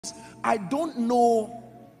I don't know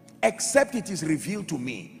except it is revealed to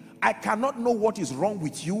me. I cannot know what is wrong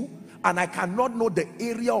with you, and I cannot know the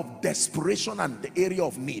area of desperation and the area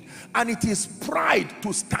of need. And it is pride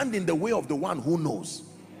to stand in the way of the one who knows.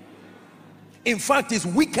 In fact, it's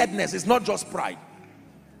wickedness. It's not just pride.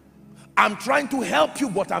 I'm trying to help you,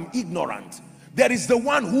 but I'm ignorant. There is the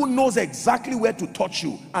one who knows exactly where to touch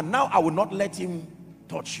you, and now I will not let him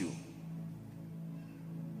touch you.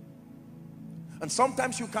 And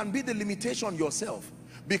sometimes you can be the limitation yourself,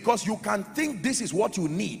 because you can think this is what you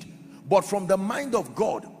need, but from the mind of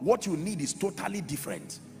God, what you need is totally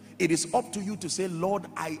different. It is up to you to say, Lord,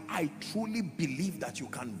 I truly believe that you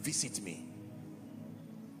can visit me.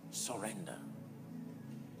 Surrender.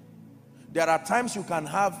 There are times you can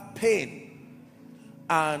have pain,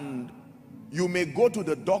 and you may go to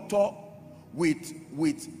the doctor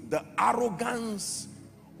with the arrogance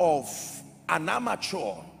of an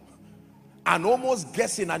amateur and almost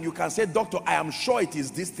guessing, and you can say, doctor, I am sure it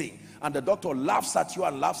is this thing. And the doctor laughs at you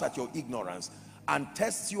and laughs at your ignorance and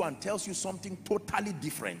tests you and tells you something totally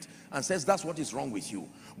different and says that's what is wrong with you.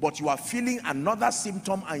 But you are feeling another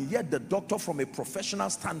symptom, and yet the doctor, from a professional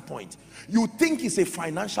standpoint, you think it's a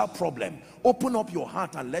financial problem. Open up your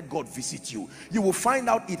heart and let God visit you. You will find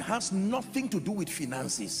out it has nothing to do with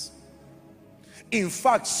finances. In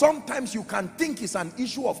fact, sometimes you can think it's an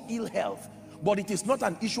issue of ill health, but it is not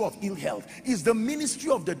an issue of ill health. It's the ministry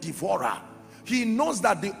of the devourer. He knows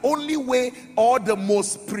that the only way, or the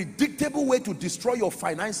most predictable way, to destroy your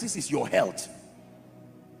finances is your health.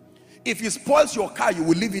 If he spoils your car, you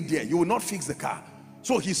will leave it there. You will not fix the car.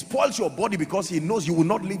 So he spoils your body because he knows you will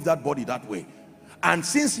not leave that body that way. And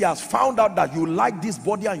since he has found out that you like this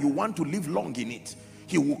body and you want to live long in it,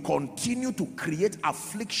 he will continue to create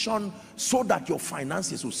affliction so that your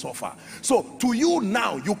finances will suffer. So to you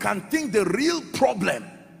now, you can think the real problem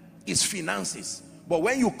is finances. But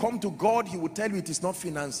when you come to God, he will tell you it is not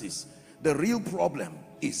finances. The real problem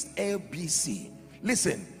is ABC.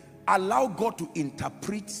 Listen, allow God to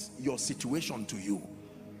interpret your situation to you.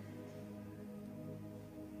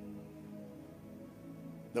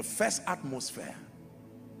 The first atmosphere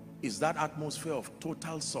is that atmosphere of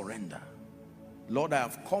total surrender. Lord, I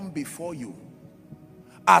have come before you.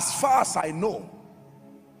 As far as I know,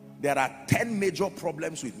 there are 10 major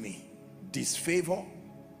problems with me. Disfavor,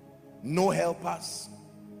 no helpers,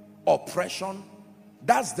 oppression.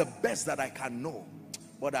 That's the best that I can know.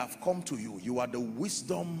 But I've come to you. You are the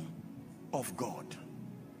wisdom of God.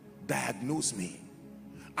 Diagnose me.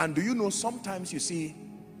 And do you know, sometimes you see,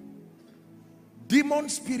 demon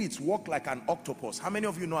spirits walk like an octopus. How many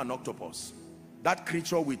of you know an octopus? That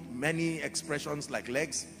creature with many expressions like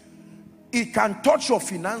legs. It can touch your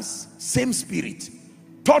finance, same spirit.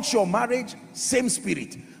 Touch your marriage, same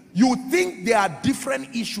spirit. You think they are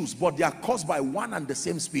different issues, but they are caused by one and the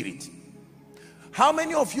same spirit. How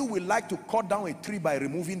many of you will like to cut down a tree by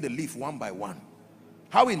removing the leaf one by one?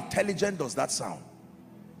 How intelligent does that sound?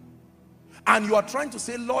 And you are trying to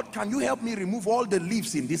say, Lord, can you help me remove all the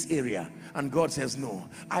leaves in this area? And God says, no,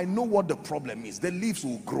 I know what the problem is. The leaves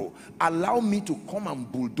will grow. Allow me to come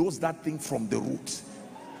and bulldoze that thing from the root.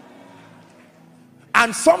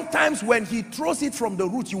 And sometimes when he throws it from the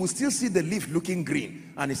root, you will still see the leaf looking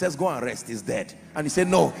green. And he says, go and rest, it's dead. And he said,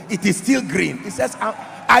 no, it is still green. He says,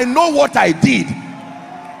 I know what I did.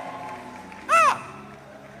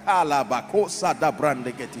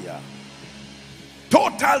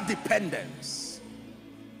 Total dependence.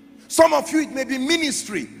 Some of you, it may be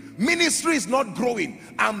ministry. Ministry is not growing,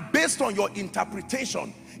 and based on your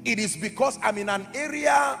interpretation, it is because I'm in an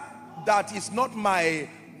area that is not my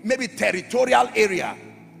maybe territorial area.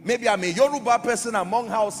 Maybe I'm a Yoruba person among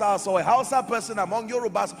Hausas, or a Hausa person among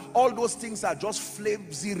Yorubas. All those things are just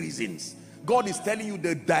flimsy reasons. God is telling you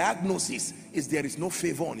the diagnosis is there is no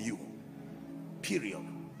favor on you. Period.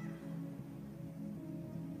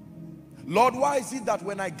 Lord, why is it that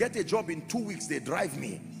when I get a job in 2 weeks they drive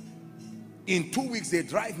me? In 2 weeks they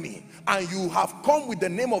drive me. And you have come with the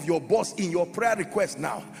name of your boss in your prayer request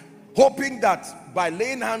now, hoping that by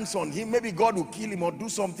laying hands on him, maybe God will kill him or do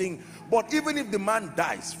something. But even if the man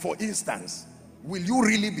dies, for instance, will you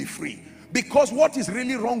really be free? Because what is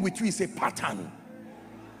really wrong with you is a pattern.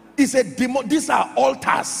 It's a demon. These are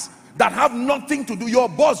altars that have nothing to do. Your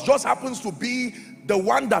boss just happens to be the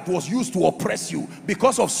one that was used to oppress you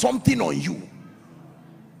because of something on you.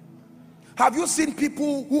 Have you seen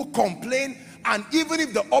people who complain, and even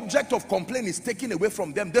if the object of complaint is taken away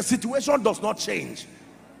from them, the situation does not change?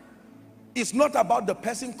 It's not about the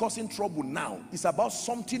person causing trouble now. It's about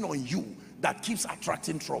something on you that keeps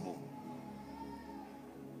attracting trouble.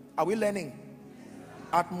 Are we learning?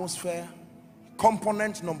 Atmosphere,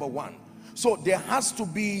 component number one. So there has to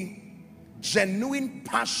be genuine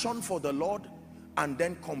passion for the Lord, and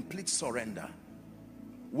then complete surrender.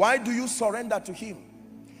 Why do you surrender to him?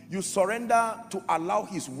 You surrender to allow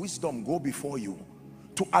his wisdom go before you,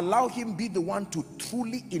 to allow him be the one to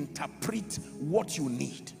truly interpret what you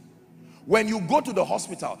need. When you go to the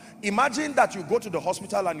hospital, imagine that you go to the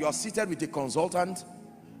hospital and you are seated with a consultant,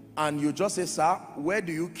 and you just say, sir, where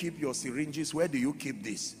do you keep your syringes? Where do you keep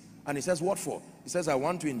this? And he says, what for? He says, I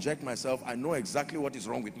want to inject myself. I know exactly what is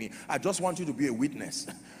wrong with me. I just want you to be a witness.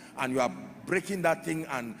 And you are breaking that thing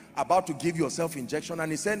and about to give yourself injection.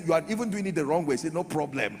 And he said, you are even doing it the wrong way. He said, no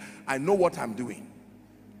problem. I know what I'm doing.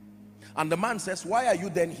 And the man says, why are you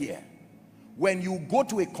then here? When you go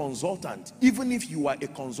to a consultant, even if you are a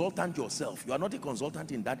consultant yourself, you are not a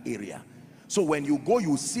consultant in that area. So when you go,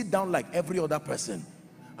 you sit down like every other person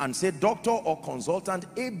and say, doctor or consultant,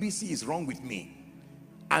 ABC is wrong with me.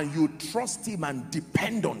 And you trust him and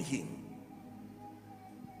depend on him.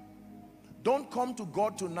 Don't come to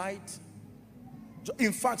God tonight.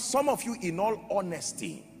 In fact, some of you, in all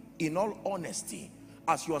honesty,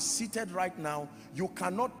 as you are seated right now, you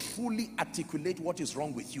cannot truly articulate what is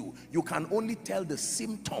wrong with you. You can only tell the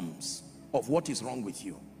symptoms of what is wrong with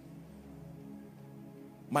you.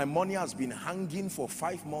 My money has been hanging for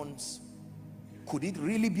 5 months. Could it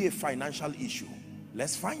really be a financial issue?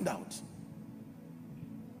 Let's find out.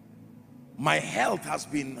 My health has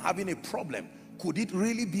been having a problem. Could it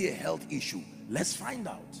really be a health issue? Let's find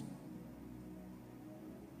out.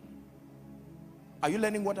 Are you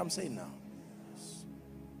learning what I'm saying now?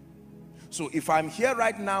 So if I'm here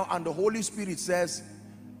right now and the Holy Spirit says,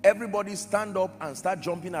 everybody stand up and start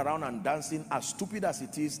jumping around and dancing, as stupid as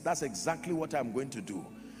it is, that's exactly what I'm going to do.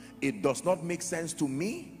 It does not make sense to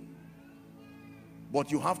me, but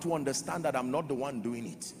you have to understand that I'm not the one doing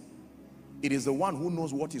it. It is the one who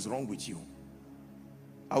knows what is wrong with you.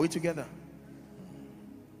 Are we together?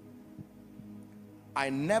 I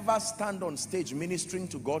never stand on stage ministering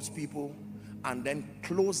to God's people and then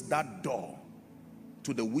close that door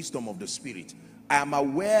to the wisdom of the Spirit. I am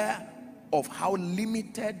aware of how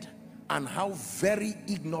limited and how very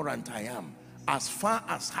ignorant I am as far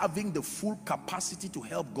as having the full capacity to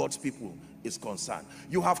help God's people is concerned.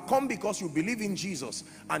 You have come because you believe in Jesus,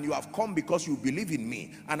 and you have come because you believe in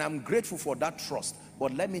me, and I'm grateful for that trust.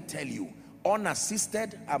 But let me tell you,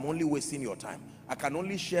 unassisted, I'm only wasting your time. I can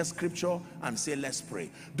only share scripture and say, let's pray.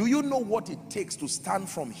 Do you know what it takes to stand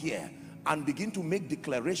from here and begin to make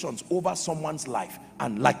declarations over someone's life,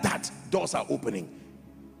 and like that, doors are opening?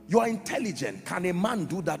 You are intelligent. Can a man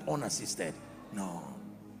do that unassisted? No.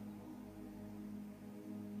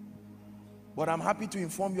 But I'm happy to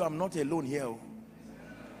inform you I'm not alone here.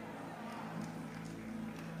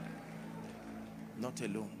 Not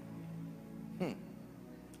alone.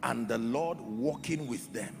 And the Lord walking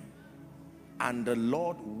with them. And the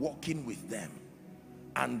Lord walking with them.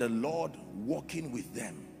 And the Lord walking with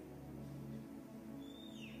them.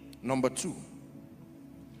 Number 2.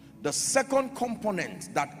 The second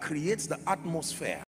component that creates the atmosphere